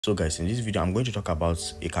So guys, in this video I'm going to talk about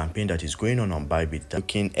a campaign that is going on Bybit,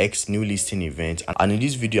 token X new listing event, and in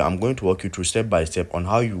this video I'm going to walk you through step by step on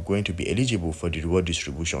how you're going to be eligible for the reward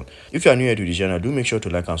distribution. If you are new here to the channel, do make sure to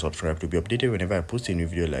like and subscribe to be updated whenever I post a new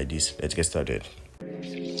video like this. Let's get started.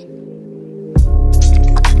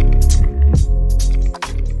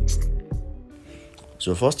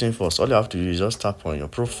 So first thing first, all you have to do is just tap on your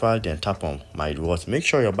profile, then tap on my rewards. Make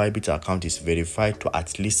sure your Bybit account is verified to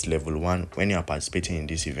at least level 1 when you are participating in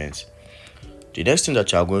this event. The next thing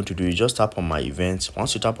that you are going to do is just tap on my events.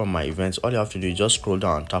 Once you tap on my events, all you have to do is just scroll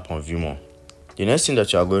down and tap on view more. The next thing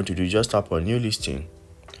that you are going to do is just tap on new listing.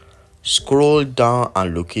 Scroll down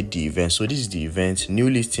and locate the event. So this is the event, new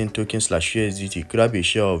listing token / USDT. Grab a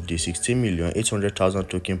share of the 16,800,000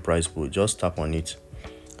 token price pool. Just tap on it.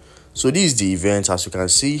 So this is the event, as you can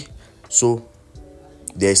see. So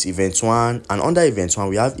there's event 1, and under event 1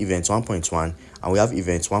 we have event 1.1 and we have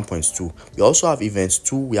event 1.2. We also have event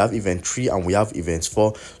 2, we have event 3, and we have event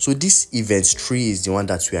 4. So this event 3 is the one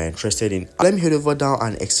that we are interested in. Let me head over down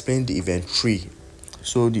and explain the event 3.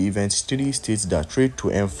 So the event 3 states that trade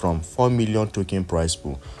to earn from 4 million token price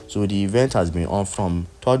pool. So the event has been on from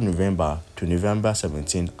 3rd November to November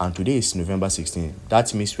 17, and today is November 16.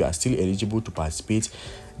 That means we are still eligible to participate.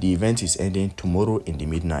 The event is ending tomorrow in the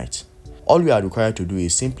midnight. All we are required to do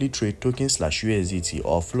is simply trade token / USDT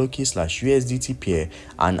or Floki / USDT pair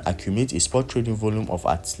and accumulate a spot trading volume of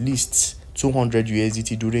at least 200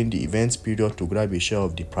 USDT during the event period to grab a share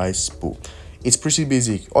of the price pool. It's pretty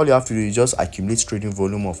basic. All you have to do is just accumulate trading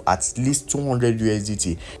volume of at least 200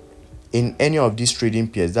 USDT in any of these trading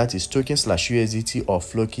pairs, that is token / USDT or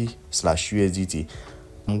Floki / USDT.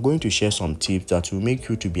 I'm going to share some tips that will make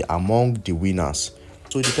you to be among the winners.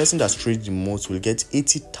 So the person that trades the most will get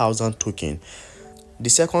 80,000 token. The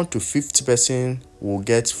second to fifth person will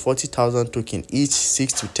get 40,000 token each.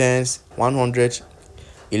 6 to 10, 100,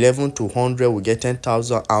 11 to 100 will get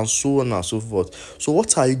 10,000, and so on and so forth. So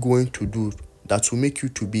what are you going to do that will make you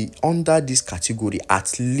to be under this category,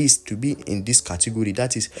 at least to be in this category,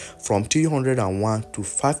 that is from 301 to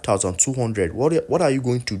 5,200? What are you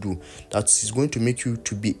going to do that is going to make you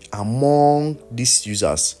to be among these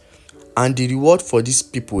users? And the reward for these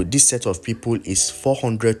people, this set of people, is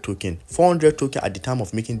 400 token. 400 token at the time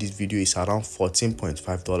of making this video is around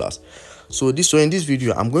 $14.5. So in this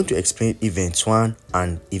video I'm going to explain event 1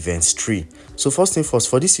 and event 3. So first thing first,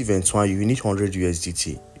 for this event 1 you need 100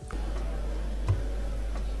 USDT.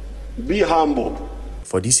 Be humble.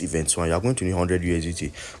 For this event 1 you are going to need 100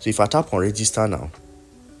 USDT. So if I tap on register now,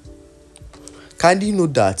 kindly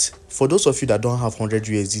note that for those of you that don't have 100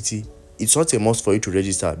 USDT, it's not a must for you to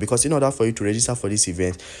register, because in order for you to register for this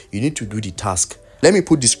event you need to do the task. Let me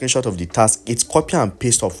put the screenshot of the task. It's copy and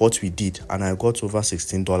paste of what we did, and I got over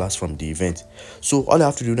 $16 from the event. So all I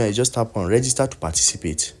have to do now is just tap on register to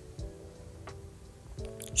participate.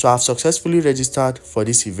 So I've successfully registered for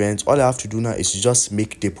this event. All I have to do now is just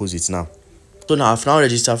make deposits now. So now I've now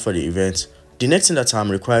registered for the event. The next thing that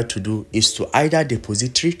I'm required to do is to either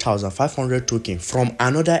deposit 3,500 token from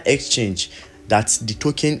another exchange that the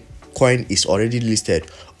token coin is already listed,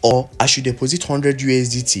 or I should deposit 100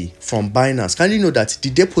 USDT from Binance. Can you know that the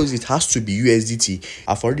deposit has to be USDT?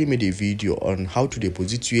 I've already made a video on how to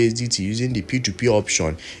deposit USDT using the P2P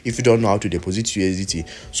option if you don't know how to deposit USDT.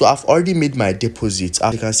 So I've already made my deposit.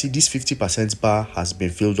 As you can see, this 50% bar has been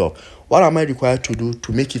filled up. What am I required to do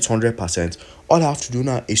to make it 100%? All I have to do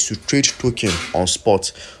now is to trade token on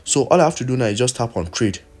spot. So all I have to do now is just tap on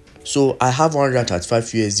trade. So I have 135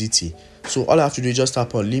 USDT. So all I have to do is just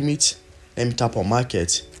tap on limit. Let me tap on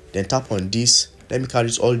market, then tap on this. Let me carry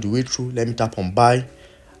it all the way through. Let me tap on buy.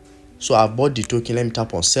 So I've bought the token. Let me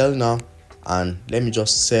tap on sell now, and let me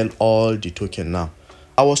just sell all the token now.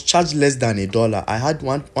 I was charged less than $1. I had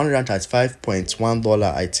 $135.1,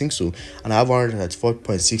 I think so, and I have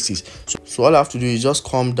 134.60. So all I have to do is just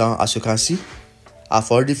come down. As you can see,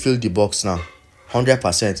 I've already filled the box now,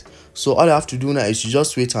 100%. So all I have to do now is to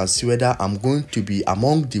just wait and see whether I'm going to be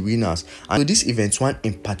among the winners. And so this event 1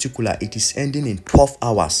 in particular, it is ending in 12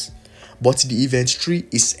 hours, but the event 3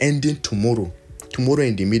 is ending tomorrow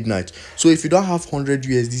in the midnight. So if you don't have 100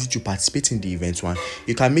 USDT to participate in the event 1,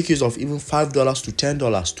 you can make use of even $5 to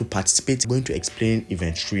 $10 to participate. I'm going to explain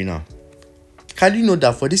event 3 now. Can you know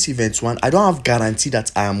that for this event 1, I don't have guarantee that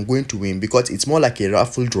I am going to win, because it's more like a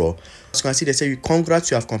raffle draw. As you can see, they say, congrats,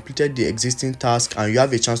 you have completed the existing task and you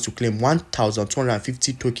have a chance to claim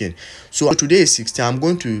 1,250 token. So today is 16. I'm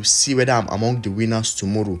going to see whether I'm among the winners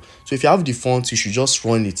tomorrow. So if you have the funds, you should just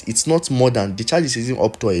run it. It's not more than, the charge is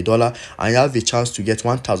up to $1, and you have a chance to get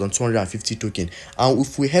 1,250 token. And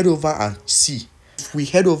if we head over and see, If we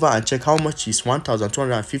head over and check how much is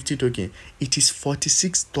 1,250 token, it is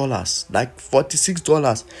 $46, like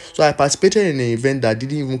 $46. So I participated in an event that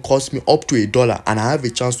didn't even cost me up to $1, and I have a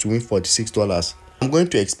chance to win $46. I'm going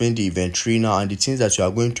to explain the event tree now and the things that you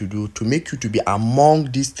are going to do to make you to be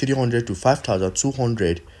among these 300 to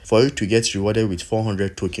 5,200 for you to get rewarded with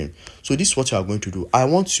 400 token. So this is what you are going to do. I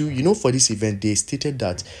want you, for this event, they stated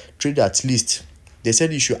that trade at least, they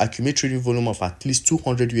said you should accumulate trading volume of at least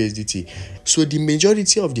 200 USDT. So the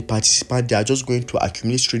majority of the participants, they are just going to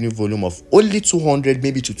accumulate trading volume of only 200,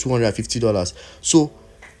 maybe to $250. So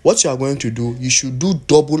what you are going to do, you should do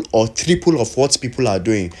double or triple of what people are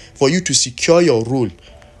doing for you to secure your role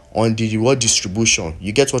on the reward distribution.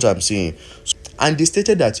 You get what I'm saying? And they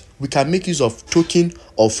stated that we can make use of token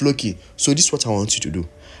or Floki. So this is what I want you to do.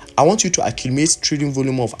 I want you to accumulate trading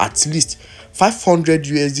volume of at least 500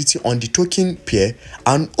 USDT on the token pair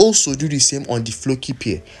and also do the same on the Floki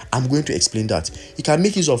pair. I'm going to explain that. You can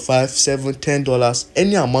make use of $5, $7, $10,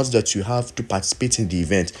 any amount that you have to participate in the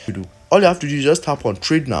event. All you have to do is just tap on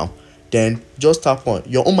trade now, then just tap on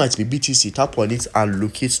your own might be BTC, tap on it and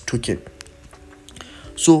locate token.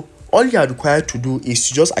 So all you are required to do is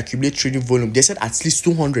to just accumulate trading volume. They said at least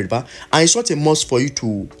 200, but and it's not a must for you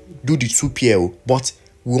to do the 2PL, but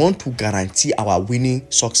we want to guarantee our winning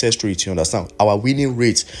success rate. You understand? Our winning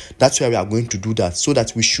rate. That's why we are going to do that, so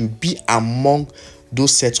that we should be among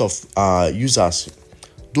those sets of users,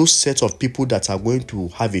 those sets of people that are going to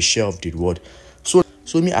have a share of the reward.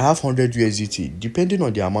 So me, I have 100 USDT. Depending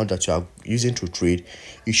on the amount that you are using to trade,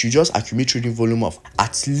 you should just accumulate trading volume of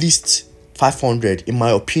at least 500. In my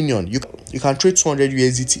opinion, you can trade 200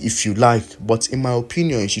 USDT if you like, but in my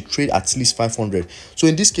opinion, you should trade at least 500. So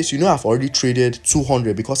in this case, I've already traded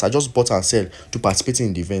 200 because I just bought and sell to participate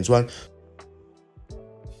in the event.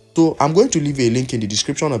 So I'm going to leave a link in the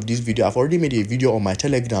description of this video. I've already made a video on my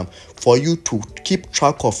Telegram for you to keep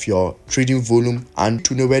track of your trading volume and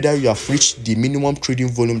to know whether you have reached the minimum trading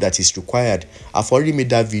volume that is required. I've already made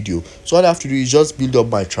that video. So all I have to do is just build up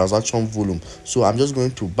my transaction volume. So I'm just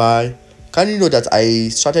going to buy. Can you know that I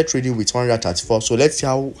started trading with 134? So let's see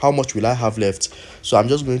how much will I have left. So I'm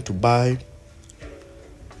just going to buy.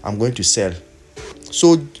 I'm going to sell.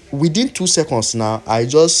 So within 2 seconds now, I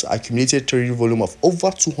just accumulated trading volume of over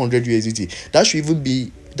 200 USDT. That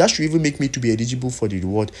should even make me to be eligible for the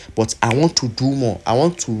reward. But I want to do more. I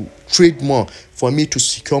want to trade more for me to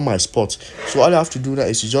secure my spot. So all I have to do now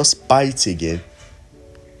is to just buy it again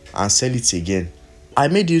and sell it again. I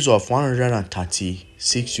made use of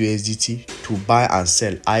 136 USDT to buy and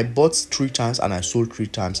sell. I bought 3 times and I sold 3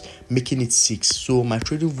 times, making it 6. So my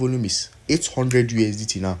trading volume is 800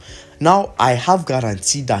 USDT now. Now I have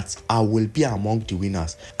guaranteed that I will be among the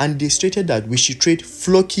winners, and they stated that we should trade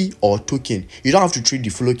Floki or token. You don't have to trade the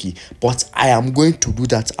Floki, but I am going to do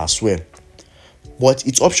that as well. But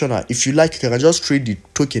it's optional. If you like, you can just trade the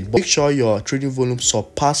token, but make sure your trading volume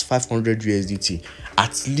surpass 500 USDT,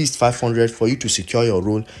 at least 500, for you to secure your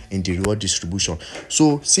role in the reward distribution.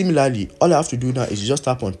 So similarly, all I have to do now is just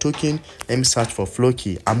tap on token. Let me search for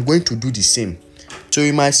Floki. I'm going to do the same. So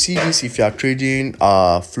you might see this if you are trading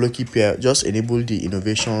Floki pair. Just enable the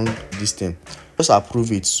innovation this thing, just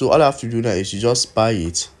approve it. So all I have to do now is you just buy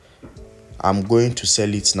it. I'm going to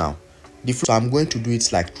sell it now. So I'm going to do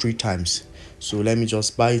it like 3 times. So let me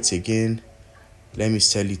just buy it again. Let me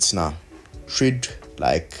sell it now. Trade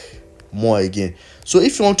like more again. So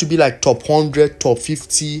if you want to be like top 100, top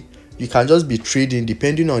 50, you can just be trading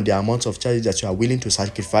depending on the amount of charges that you are willing to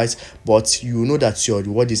sacrifice, but you know that your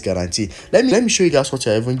reward is guaranteed. Let me show you guys what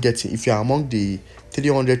you're even getting if you're among the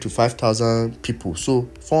 300 to 5,000 people. So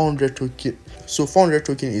 400 token. So 400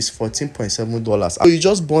 token is $14.7. So you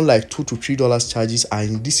just burn like $2 to $3 charges,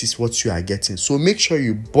 and this is what you are getting. So make sure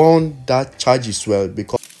you burn that charge as well,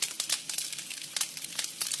 because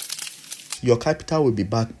your capital will be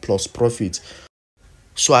back plus profit.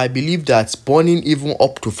 So I believe that burning even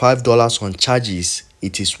up to $5 on charges,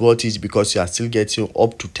 it is worth it, because you are still getting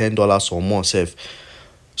up to $10 or more safe.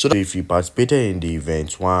 So if you participated in the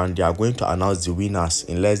event, they are going to announce the winners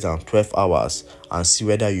in less than 12 hours and see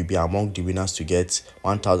whether you'll be among the winners to get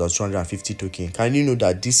 1,250 token. Can you know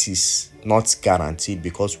that this is not guaranteed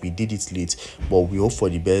because we did it late, but we hope for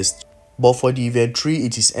the best. But for the event 3,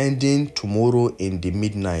 it is ending tomorrow in the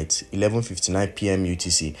midnight, 11:59 p.m.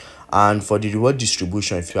 UTC. And for the reward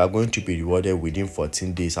distribution, if you are going to be rewarded within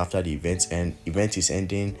 14 days after the event is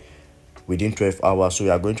ending within 12 hours. So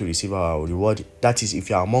you are going to receive our reward. That is if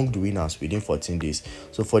you are among the winners within 14 days.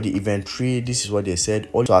 So for the event 3, this is what they said.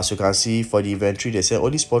 Also, as you can see, for the event 3, they said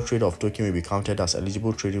only spot trade of token will be counted as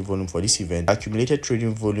eligible trading volume for this event. Accumulated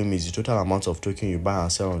trading volume is the total amount of token you buy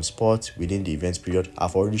and sell on spot within the event period.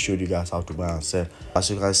 I've already showed you guys how to buy and sell. As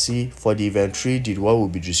you can see, for the event 3, the reward will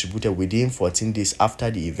be distributed within 14 days after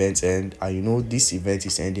the event end, and you know this event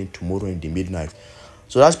is ending tomorrow in the midnight.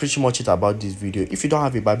 So that's pretty much it about this video. If you don't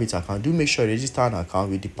have a Bybit account, do make sure you register an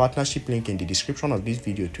account with the partnership link in the description of this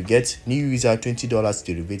video to get new user $20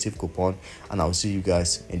 derivative coupon, and I'll see you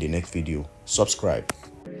guys in the next video. Subscribe.